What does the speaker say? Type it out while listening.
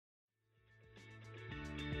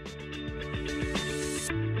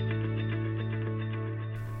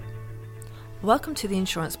Welcome to the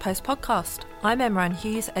Insurance Post podcast. I'm Emran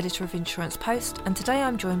Hughes, editor of Insurance Post, and today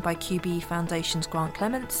I'm joined by QBE Foundation's Grant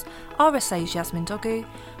Clements, RSA's Yasmin Dogu,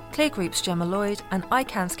 Clear Group's Gemma Lloyd, and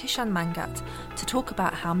ICANN's Kishan Mangat to talk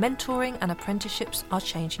about how mentoring and apprenticeships are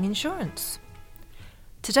changing insurance.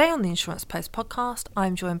 Today on the Insurance Post podcast,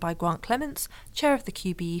 I'm joined by Grant Clements, chair of the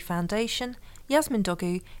QBE Foundation, Yasmin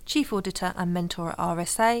Dogu, chief auditor and mentor at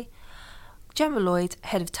RSA, Gemma Lloyd,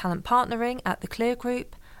 head of talent partnering at the Clear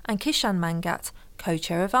Group, and Kishan Mangat,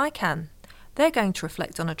 co-chair of ICANN. They're going to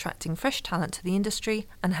reflect on attracting fresh talent to the industry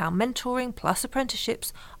and how mentoring plus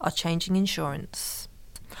apprenticeships are changing insurance.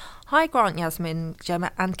 Hi Grant, Yasmin, Gemma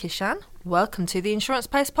and Kishan. Welcome to the Insurance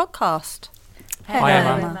Post podcast. Hi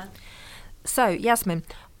Emma. So Yasmin,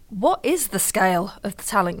 what is the scale of the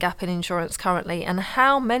talent gap in insurance currently and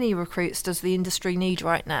how many recruits does the industry need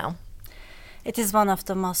right now? It is one of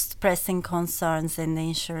the most pressing concerns in the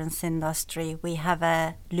insurance industry. We have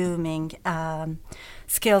a looming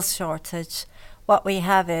skills shortage. What we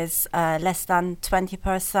have is less than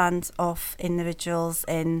 20% of individuals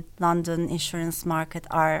in London insurance market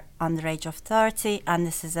are under age of 30, and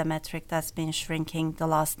this is a metric that's been shrinking the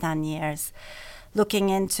last 10 years. Looking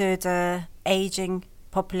into the aging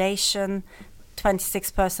population,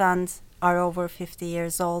 26% are over 50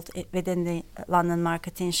 years old within the London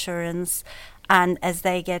market insurance. And as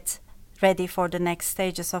they get ready for the next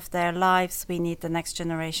stages of their lives, we need the next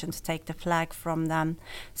generation to take the flag from them.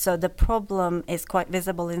 So the problem is quite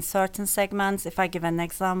visible in certain segments. If I give an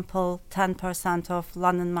example, 10% of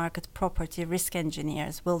London market property risk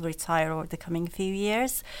engineers will retire over the coming few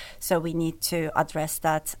years. So we need to address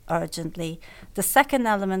that urgently. The second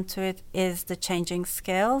element to it is the changing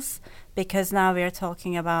skills, because now we are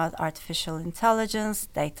talking about artificial intelligence,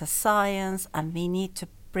 data science, and we need to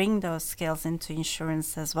bring those skills into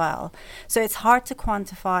insurance as well. So it's hard to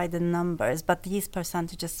quantify the numbers, but these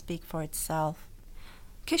percentages speak for itself.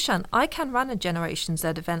 Kishan, ICANN ran a Generation Z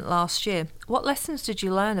event last year. What lessons did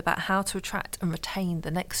you learn about how to attract and retain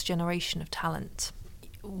the next generation of talent?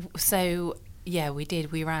 So, yeah, we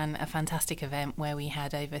did. We ran a fantastic event where we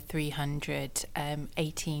had over 300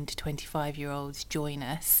 18 to 25-year-olds join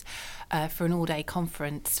us for an all-day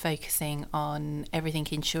conference focusing on everything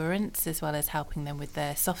insurance, as well as helping them with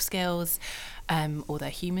their soft skills, or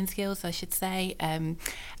their human skills, I should say. And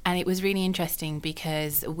it was really interesting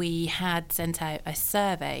because we had sent out a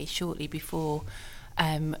survey shortly before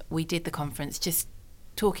we did the conference, just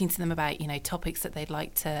talking to them about, topics that they'd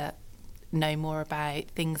like to know more about,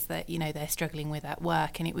 things that they're struggling with at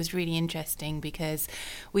work. And it was really interesting because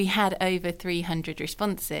we had over 300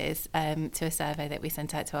 responses to a survey that we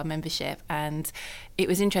sent out to our membership, and it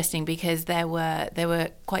was interesting because there were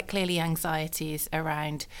quite clearly anxieties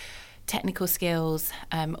around technical skills,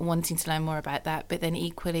 wanting to learn more about that, but then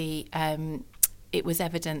equally it was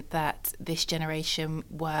evident that this generation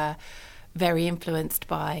were very influenced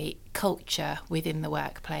by culture within the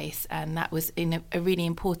workplace, and that was a really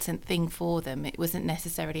important thing for them. It wasn't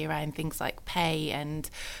necessarily around things like pay and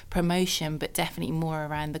promotion, but definitely more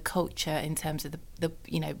around the culture in terms of the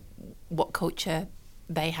what culture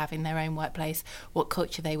they have in their own workplace, what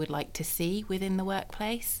culture they would like to see within the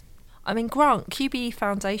workplace. I mean, Grant, QBE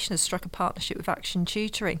Foundation has struck a partnership with Action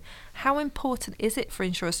Tutoring. How important is it for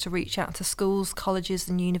insurers to reach out to schools, colleges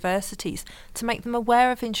and universities to make them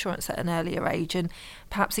aware of insurance at an earlier age and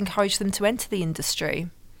perhaps encourage them to enter the industry?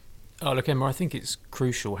 Oh, look, Emma, I think it's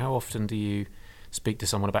crucial. How often do you speak to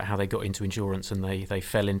someone about how they got into insurance and they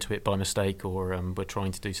fell into it by mistake or were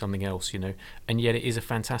trying to do something else, And yet it is a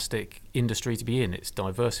fantastic industry to be in. It's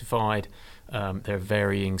diversified. There are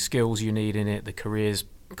varying skills you need in it. The career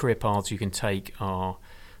paths you can take are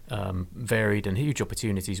varied and huge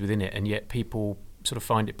opportunities within it, and yet people sort of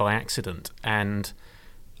find it by accident. And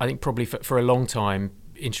I think probably for a long time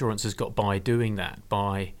insurance has got by doing that,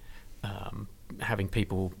 by having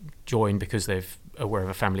people join because they're aware of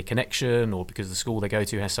a family connection or because the school they go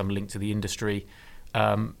to has some link to the industry,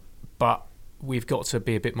 but we've got to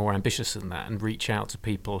be a bit more ambitious than that and reach out to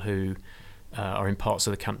people who are in parts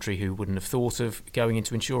of the country who wouldn't have thought of going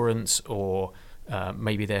into insurance, or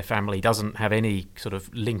maybe their family doesn't have any sort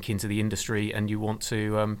of link into the industry, and you want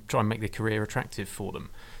to try and make the career attractive for them.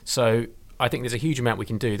 So I think there's a huge amount we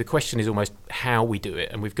can do. The question is almost how we do it,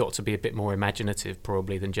 and we've got to be a bit more imaginative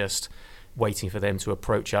probably than just waiting for them to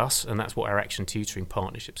approach us, and that's what our Action Tutoring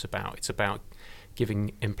partnership's about. It's about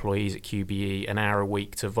giving employees at QBE an hour a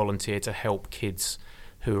week to volunteer to help kids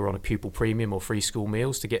who are on a pupil premium or free school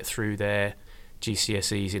meals to get through their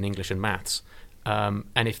GCSEs in English and maths. And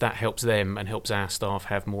if that helps them and helps our staff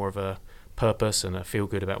have more of a purpose and feel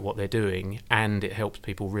good about what they're doing, and it helps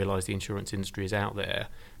people realise the insurance industry is out there,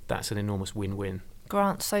 that's an enormous win-win.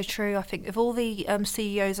 Grant, so true. I think of all the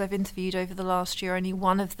CEOs I've interviewed over the last year, only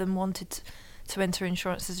one of them wanted to enter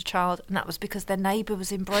insurance as a child, and that was because their neighbour was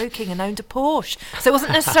in broking and owned a Porsche. So it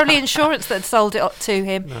wasn't necessarily insurance that sold it to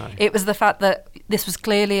him. No. It was the fact that this was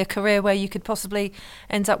clearly a career where you could possibly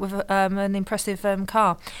end up with an impressive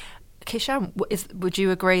car. Kishan, would you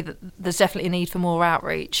agree that there's definitely a need for more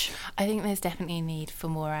outreach? I think there's definitely a need for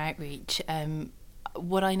more outreach.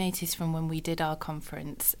 What I noticed from when we did our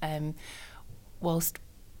conference, whilst,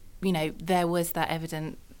 there was that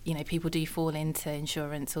evident, people do fall into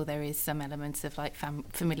insurance, or there is some elements of like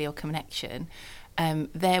familial connection,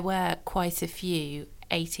 there were quite a few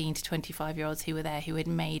 18 to 25-year-olds who were there who had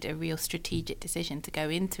made a real strategic decision to go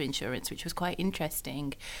into insurance, which was quite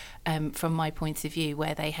interesting from my point of view,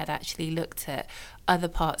 where they had actually looked at other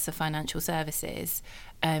parts of financial services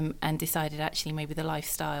and decided actually maybe the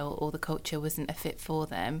lifestyle or the culture wasn't a fit for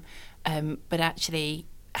them, but actually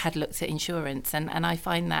had looked at insurance, and I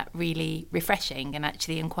find that really refreshing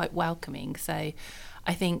and quite welcoming. So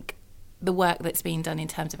I think the work that's being done in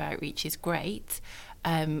terms of outreach is great.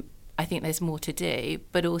 I think there's more to do,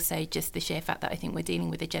 but also just the sheer fact that I think we're dealing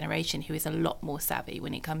with a generation who is a lot more savvy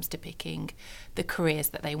when it comes to picking the careers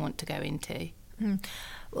that they want to go into.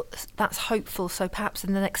 Well, that's hopeful. So perhaps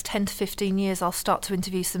in the next 10 to 15 years, I'll start to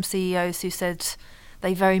interview some CEOs who said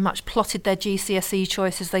they very much plotted their GCSE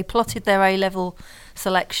choices, they plotted their A-level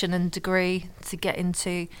selection and degree to get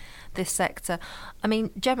into this sector. I mean,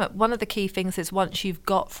 Gemma, one of the key things is once you've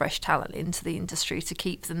got fresh talent into the industry, to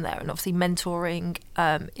keep them there, and obviously mentoring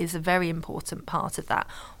is a very important part of that.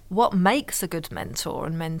 What makes a good mentor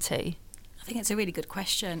and mentee? I think it's a really good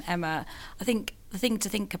question, Emma. I think the thing to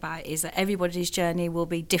think about is that everybody's journey will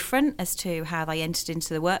be different as to how they entered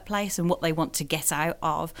into the workplace and what they want to get out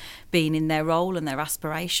of being in their role and their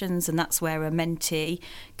aspirations, and that's where a mentee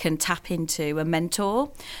can tap into a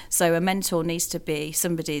mentor. So a mentor needs to be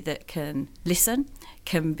somebody that can listen,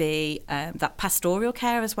 can be that pastoral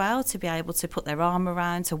care as well, to be able to put their arm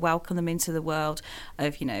around, to welcome them into the world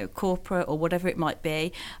of, corporate or whatever it might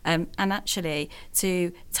be, and actually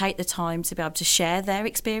to take the time to be able to share their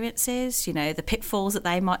experiences, the pitfalls that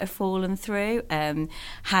they might have fallen through,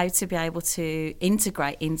 how to be able to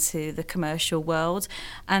integrate into the commercial world,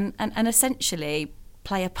 and essentially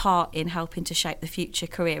play a part in helping to shape the future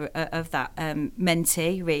career of that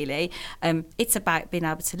mentee, really. It's about being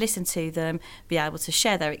able to listen to them, be able to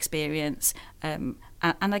share their experience, and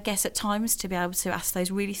I guess at times to be able to ask those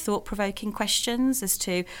really thought-provoking questions as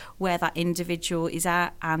to where that individual is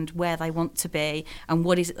at and where they want to be and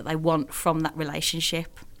what is it that they want from that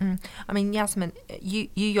relationship. I mean, Yasmin, you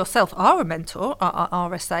yourself are a mentor at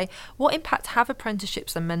RSA. What impact have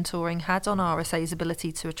apprenticeships and mentoring had on RSA's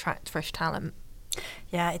ability to attract fresh talent?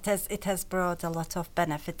 Yeah, it has brought a lot of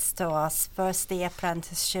benefits to us. First, the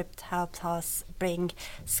apprenticeship helped us bring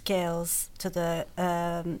skills to the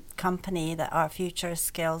company that are future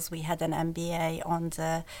skills. We had an MBA on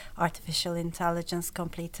the artificial intelligence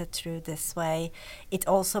completed through this way. It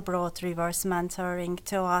also brought reverse mentoring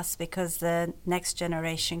to us because the next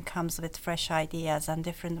generation comes with fresh ideas and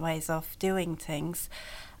different ways of doing things.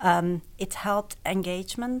 It helped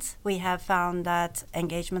engagement. We have found that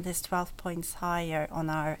engagement is 12 points higher on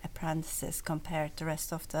our apprentices compared to the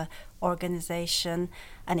rest of the organization,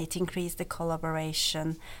 and it increased the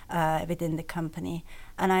collaboration within the company.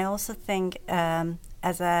 And I also think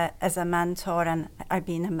as a mentor, and I've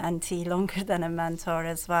been a mentee longer than a mentor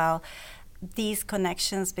as well, these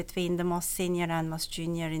connections between the most senior and most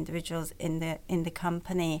junior individuals in the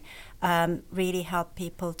company really help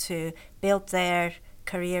people to build their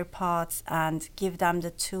career paths and give them the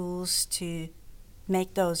tools to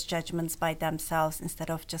make those judgments by themselves instead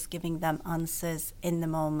of just giving them answers in the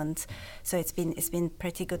moment. So it's been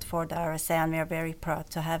pretty good for the RSA, and we are very proud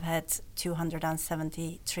to have had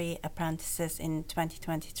 273 apprentices in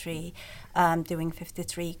 2023 doing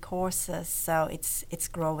 53 courses. So it's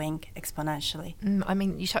growing exponentially. I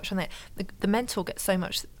mean, you touched on that. The mentor gets so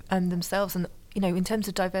much themselves, and in terms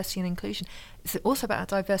of diversity and inclusion, it's also about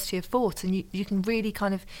diversity of thought, and you can really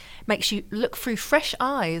kind of makes you look through fresh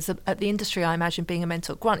eyes at the industry, I imagine, being a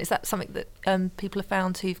mentor. Grant, is that something that people have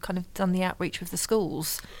found who've kind of done the outreach with the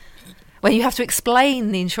schools, where you have to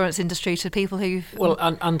explain the insurance industry to people who've... Well,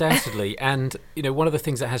 undoubtedly. And, one of the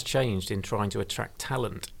things that has changed in trying to attract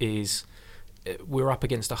talent is we're up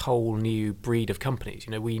against a whole new breed of companies.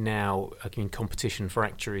 We now are in competition for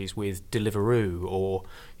actuaries with Deliveroo or,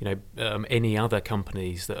 any other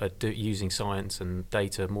companies that are using science and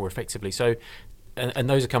data more effectively. So, and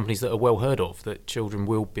those are companies that are well heard of, that children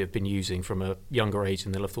have been using from a younger age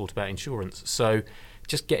than they'll have thought about insurance. So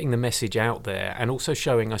just getting the message out there, and also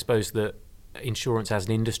showing, I suppose, that insurance as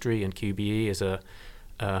an industry and QBE as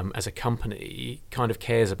a company kind of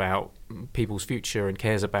cares about people's future and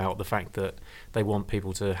cares about the fact that they want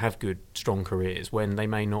people to have good, strong careers when they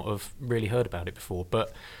may not have really heard about it before.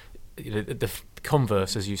 But the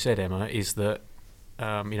converse, as you said, Emma, is that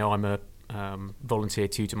I'm a volunteer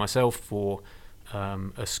tutor myself for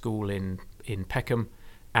a school in Peckham,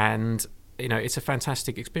 and it's a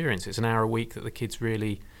fantastic experience. It's an hour a week that the kids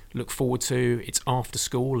really look forward to. It's after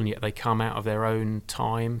school, and yet they come out of their own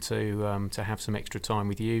time to have some extra time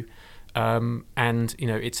with you. And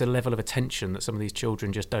it's a level of attention that some of these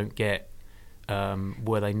children just don't get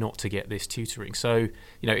were they not to get this tutoring. So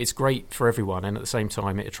it's great for everyone, and at the same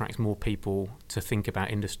time it attracts more people to think about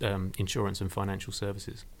insurance and financial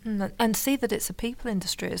services. And see that it's a people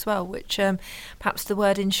industry as well, which perhaps the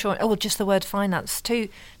word insurance, or just the word finance, too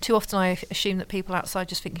often I assume that people outside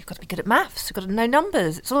just think you've got to be good at maths, you've got to know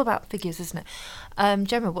numbers, it's all about figures, isn't it?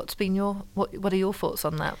 Gemma, what are your thoughts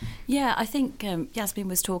on that? Yeah, I think Yasmin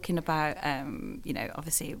was talking about,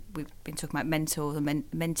 obviously we've been talking about mentors and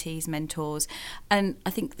mentees, mentors, and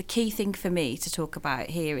I think the key thing for me to talk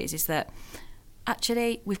about here is that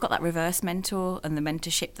actually we've got that reverse mentor and the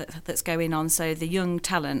mentorship that's going on. So the young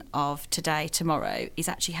talent of today, tomorrow, is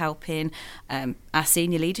actually helping our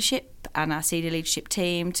senior leadership and our senior leadership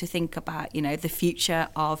team to think about, the future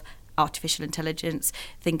of artificial intelligence,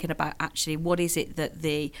 thinking about actually what is it that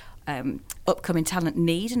the upcoming talent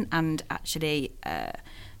need and actually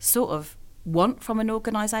sort of want from an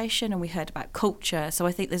organisation. And we heard about culture, so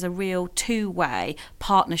I think there's a real two-way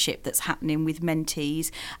partnership that's happening with mentees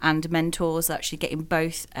and mentors, actually getting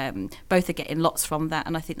both are getting lots from that.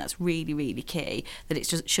 And I think that's really, really key, that it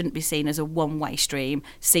just shouldn't be seen as a one-way stream,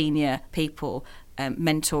 senior people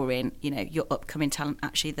mentoring your upcoming talent.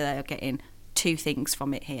 Actually they're getting two things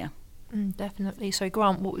from it here. Definitely. So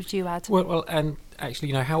Grant, what would you add? Well, and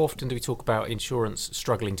actually, how often do we talk about insurance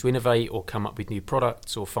struggling to innovate or come up with new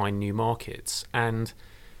products or find new markets? And,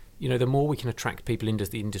 the more we can attract people into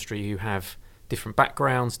the industry who have different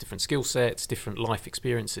backgrounds, different skill sets, different life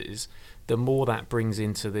experiences, the more that brings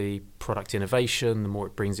into the product innovation, the more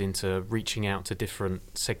it brings into reaching out to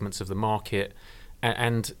different segments of the market.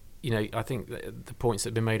 And I think the points that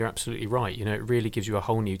have been made are absolutely right. It really gives you a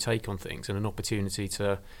whole new take on things and an opportunity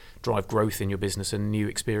to drive growth in your business and new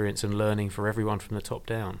experience and learning for everyone from the top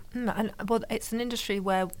down. And it's an industry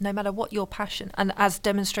where no matter what your passion, and as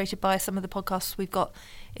demonstrated by some of the podcasts we've got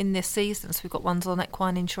in this season, so we've got ones on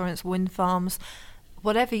equine insurance, wind farms,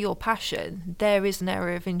 whatever your passion, there is an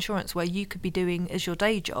area of insurance where you could be doing as your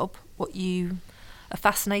day job what you are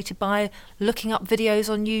fascinated by, looking up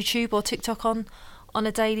videos on YouTube or TikTok on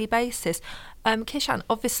a daily basis. Kishan,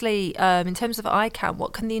 obviously, in terms of ICANN,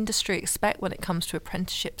 what can the industry expect when it comes to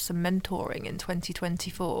apprenticeships and mentoring in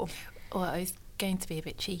 2024? Well, I was going to be a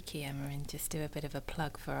bit cheeky, Emma, and just do a bit of a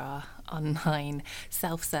plug for our online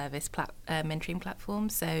self-service mentoring platform.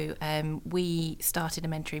 So we started a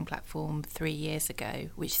mentoring platform 3 years ago,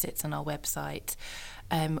 which sits on our website,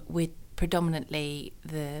 with predominantly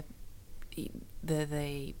the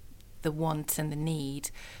want and the need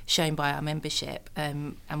shown by our membership,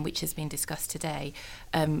 and which has been discussed today,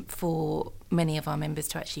 for many of our members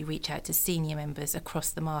to actually reach out to senior members across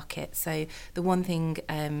the market. So the one thing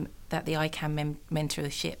that the ICANN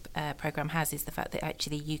mentorship program has is the fact that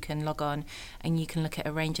actually you can log on and you can look at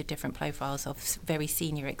a range of different profiles of very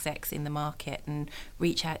senior execs in the market and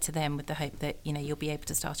reach out to them with the hope that you'll be able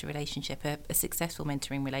to start a relationship, a successful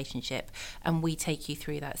mentoring relationship. And we take you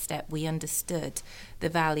through that step. We understood the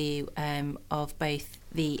value of both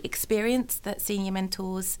the experience that senior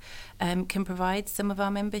mentors can provide some of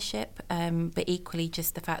our membership, but equally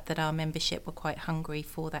just the fact that our membership were quite hungry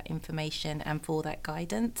for that information and for that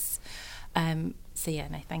guidance.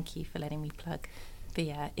 Thank you for letting me plug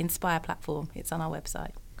the Inspire platform. It's on our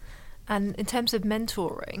website. And in terms of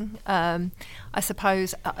mentoring, I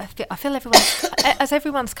suppose I feel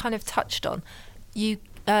everyone's kind of touched on, you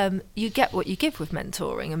get what you give with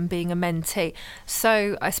mentoring and being a mentee.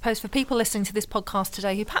 So I suppose for people listening to this podcast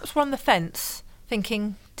today who perhaps were on the fence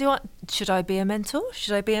thinking, should I be a mentor?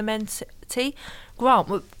 Should I be a mentee? Grant,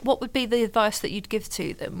 what would be the advice that you'd give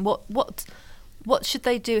to them? What should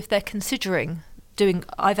they do if they're considering doing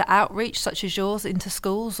either outreach such as yours into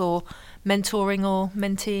schools or mentoring or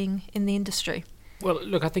menteeing in the industry? Well,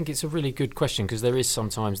 look, I think it's a really good question because there is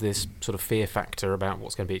sometimes this sort of fear factor about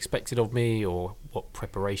what's going to be expected of me or what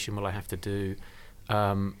preparation will I have to do.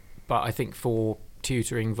 But I think for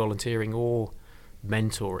tutoring, volunteering or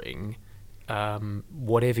mentoring,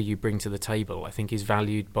 whatever you bring to the table, I think is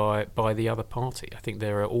valued by the other party. I think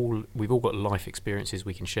we've all got life experiences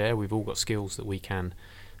we can share. We've all got skills that we can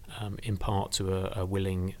impart to a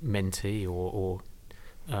willing mentee or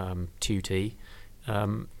tutee.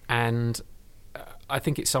 And I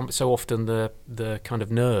think it's so often the kind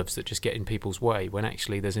of nerves that just get in people's way, when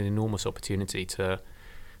actually there's an enormous opportunity to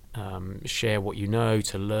share what you know,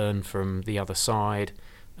 to learn from the other side.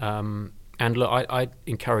 And look, I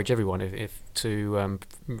encourage everyone, if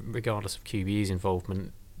regardless of QBE's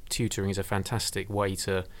involvement, tutoring is a fantastic way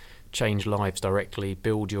to change lives directly,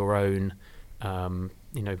 build your own,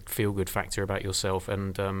 feel-good factor about yourself,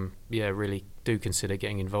 and really do consider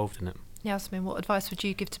getting involved in it. Yasmin, what advice would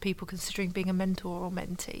you give to people considering being a mentor or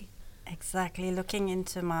mentee? Exactly. Looking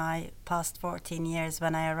into my past 14 years,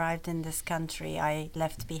 when I arrived in this country, I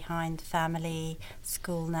left behind family,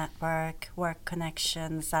 school network, work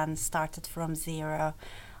connections, and started from zero.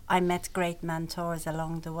 I met great mentors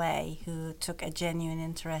along the way who took a genuine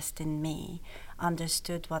interest in me,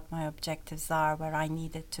 understood what my objectives are, where I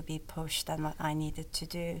needed to be pushed and what I needed to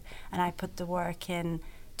do. And I put the work in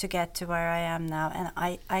to get to where I am now. And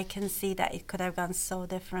I can see that it could have gone so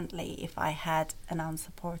differently if I had an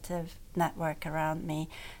unsupportive network around me.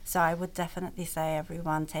 So I would definitely say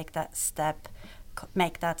everyone take that step,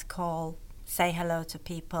 make that call, say hello to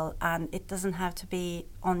people. And it doesn't have to be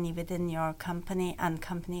only within your company, and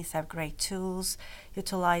companies have great tools,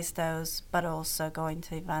 utilize those, but also go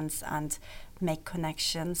into events and make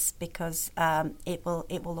connections, because it will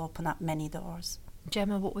open up many doors.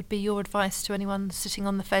 Gemma, what would be your advice to anyone sitting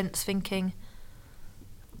on the fence thinking,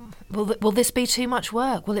 will this be too much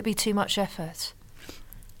work? Will it be too much effort?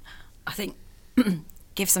 I think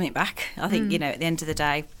give something back. I think, at the end of the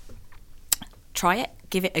day, try it,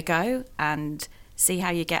 give it a go, and see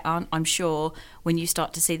how you get on. I'm sure when you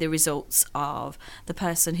start to see the results of the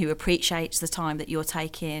person who appreciates the time that you're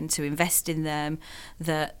taking to invest in them,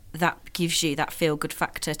 that gives you that feel-good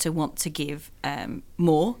factor to want to give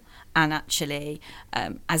more. And actually,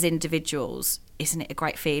 as individuals, isn't it a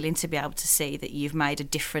great feeling to be able to see that you've made a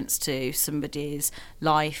difference to somebody's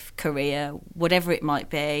life, career, whatever it might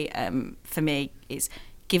be? For me, is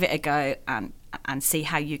give it a go and see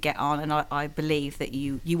how you get on. And I believe that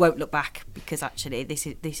you won't look back, because actually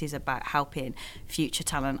this is about helping future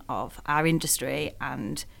talent of our industry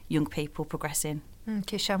and young people progressing.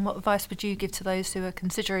 Kishan, what advice would you give to those who are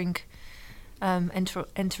considering entering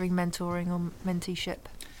mentoring or menteeship?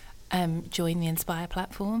 Join the Inspire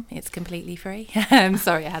platform. It's completely free.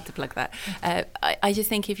 Sorry, I had to plug that. I just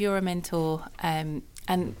think if you're a mentor, and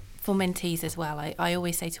for mentees as well, I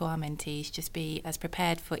always say to our mentees, just be as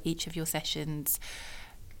prepared for each of your sessions,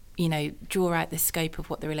 draw out the scope of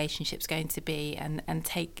what the relationship's going to be, and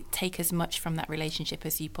take as much from that relationship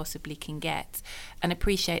as you possibly can get, and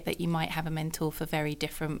appreciate that you might have a mentor for very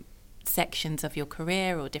different sections of your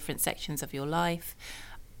career or different sections of your life.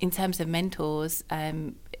 In terms of mentors,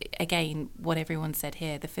 again, what everyone said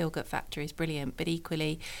here, the feel-good factor is brilliant, but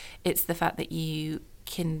equally it's the fact that you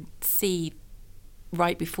can see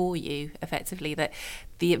right before you, effectively, that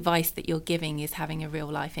the advice that you're giving is having a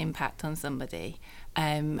real-life impact on somebody,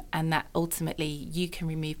 and that ultimately you can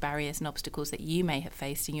remove barriers and obstacles that you may have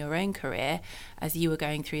faced in your own career as you were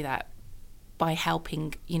going through that, by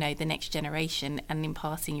helping, the next generation and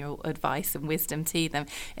imparting your advice and wisdom to them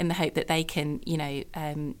in the hope that they can,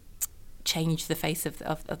 change the face of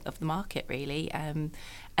the market, really, and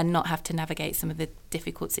not have to navigate some of the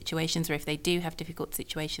difficult situations, or if they do have difficult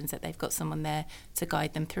situations, that they've got someone there to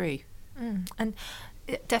guide them through. And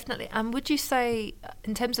definitely. And would you say,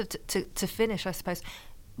 in terms of to finish, I suppose,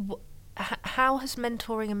 how has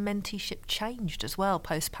mentoring and menteeship changed as well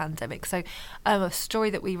post-pandemic? So a story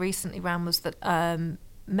that we recently ran was that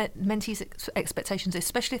mentees' expectations,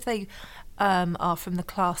 especially if they are from the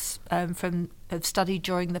class have studied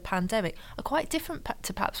during the pandemic, are quite different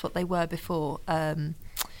to perhaps what they were before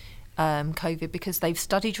COVID, because they've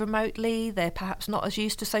studied remotely, they're perhaps not as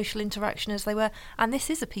used to social interaction as they were, and this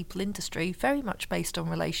is a people industry very much based on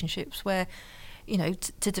relationships where,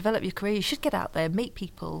 to develop your career, you should get out there, meet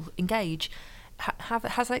people, engage.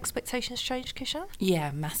 Has expectations changed, Kishan?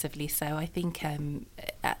 Yeah, massively so. I think,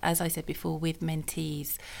 as I said before, with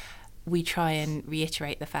mentees, we try and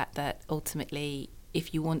reiterate the fact that ultimately,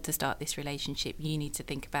 if you want to start this relationship, you need to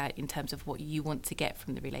think about in terms of what you want to get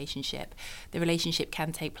from the relationship. The relationship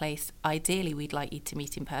can take place. Ideally, we'd like you to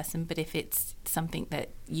meet in person, but if it's something that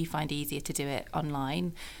you find easier to do it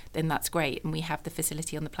online, then that's great. And we have the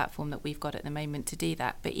facility on the platform that we've got at the moment to do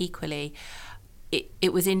that. But equally,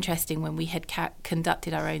 it was interesting when we had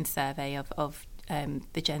conducted our own survey of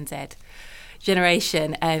the Gen Z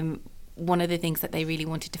generation. One of the things that they really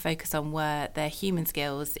wanted to focus on were their human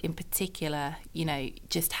skills, in particular,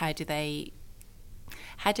 just how do they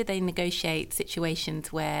negotiate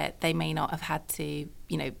situations where they may not have had to,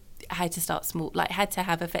 how to start small, like how to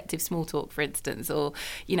have effective small talk, for instance, or,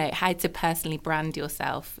 you know, how to personally brand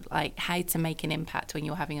yourself, like how to make an impact when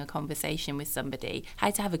you're having a conversation with somebody, how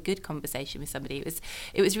to have a good conversation with somebody.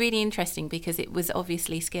 It was really interesting because it was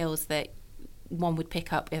obviously skills that one would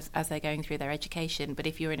pick up as they're going through their education. But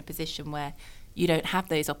if you're in a position where you don't have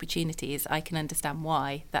those opportunities, I can understand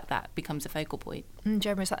why that becomes a focal point.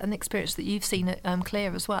 Gemma, is that an experience that you've seen at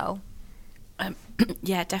Clear as well?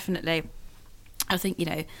 Yeah, definitely. I think, you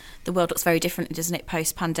know, the world looks very different, doesn't it,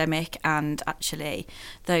 post-pandemic, and actually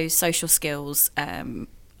those social skills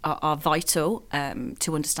are vital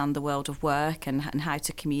to understand the world of work and how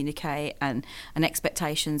to communicate, and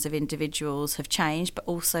expectations of individuals have changed, but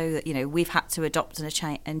also that, you know, we've had to adopt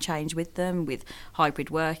and change with them, with hybrid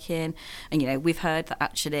working. And, you know, we've heard that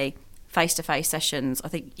actually face-to-face sessions, I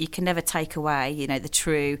think you can never take away, you know, the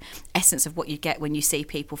true essence of what you get when you see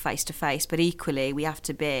people face-to-face, but equally we have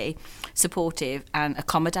to be supportive and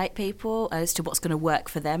accommodate people as to what's going to work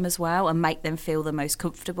for them as well, and make them feel the most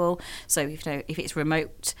comfortable. So if it's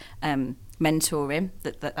remote mentoring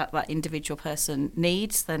that individual person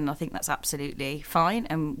needs, then I think that's absolutely fine,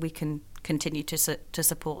 and we can continue to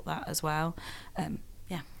support that as well.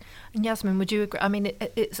 And Yasmin, would you agree? I mean,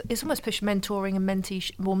 it's almost pushed mentoring and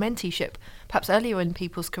menteeship perhaps earlier in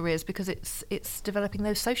people's careers, because it's developing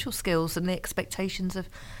those social skills and the expectations of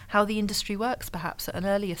how the industry works perhaps at an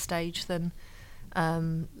earlier stage than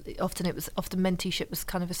often menteeship was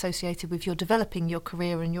kind of associated with you're developing your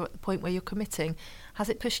career and you're at the point where you're committing. Has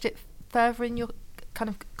it pushed it further in your kind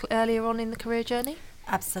of earlier on in the career journey?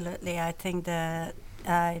 Absolutely. I think the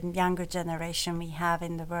younger generation we have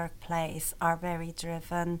in the workplace are very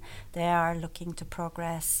driven. They are looking to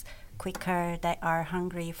progress quicker. They are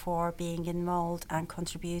hungry for being involved and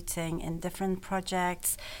contributing in different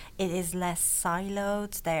projects. It is less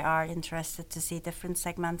siloed. They are interested to see different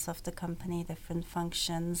segments of the company, different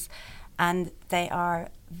functions, and they are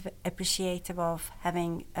appreciative of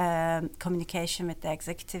having communication with the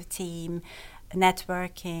executive team,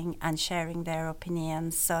 networking and sharing their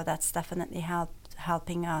opinions. So that's definitely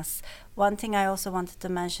helping us. One thing I also wanted to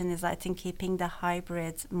mention is I think keeping the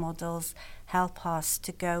hybrid models help us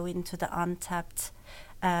to go into the untapped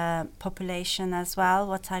population as well.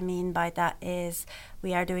 What I mean by that is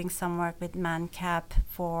we are doing some work with ManCap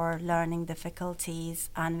for learning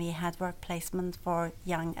difficulties, and we had work placement for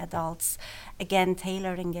young adults. Again,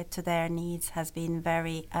 tailoring it to their needs has been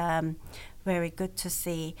very, very good to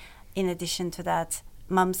see. In addition to that,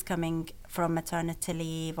 mums coming from maternity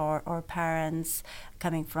leave or parents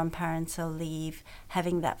coming from parental leave,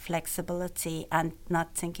 having that flexibility and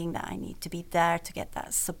not thinking that I need to be there to get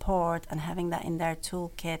that support, and having that in their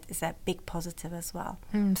toolkit is a big positive as well.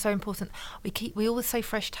 So important. We always say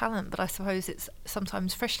fresh talent, but I suppose it's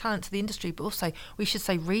sometimes fresh talent to the industry, but also we should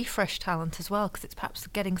say refresh talent as well, because it's perhaps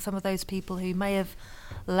getting some of those people who may have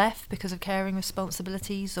left because of caring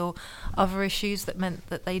responsibilities or other issues that meant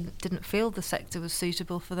that they didn't feel the sector was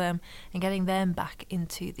suitable for them, and getting them back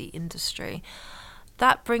into the industry.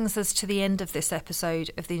 That brings us to the end of this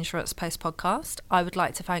episode of the Insurance Post podcast. I would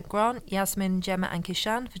like to thank Grant, Yasmin, Gemma and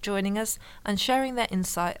Kishan for joining us and sharing their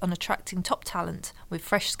insight on attracting top talent with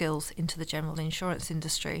fresh skills into the general insurance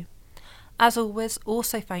industry. As always,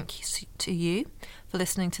 also thank you to you for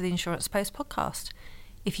listening to the Insurance Post podcast.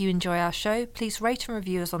 If you enjoy our show, please rate and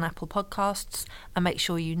review us on Apple Podcasts, and make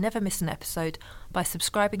sure you never miss an episode by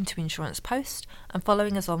subscribing to Insurance Post and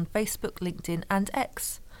following us on Facebook, LinkedIn and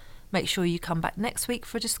X. Make sure you come back next week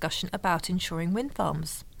for a discussion about insuring wind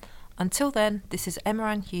farms. Until then, this is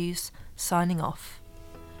Emma Hughes signing off.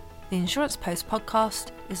 The Insurance Post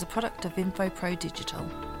podcast is a product of InfoPro Digital.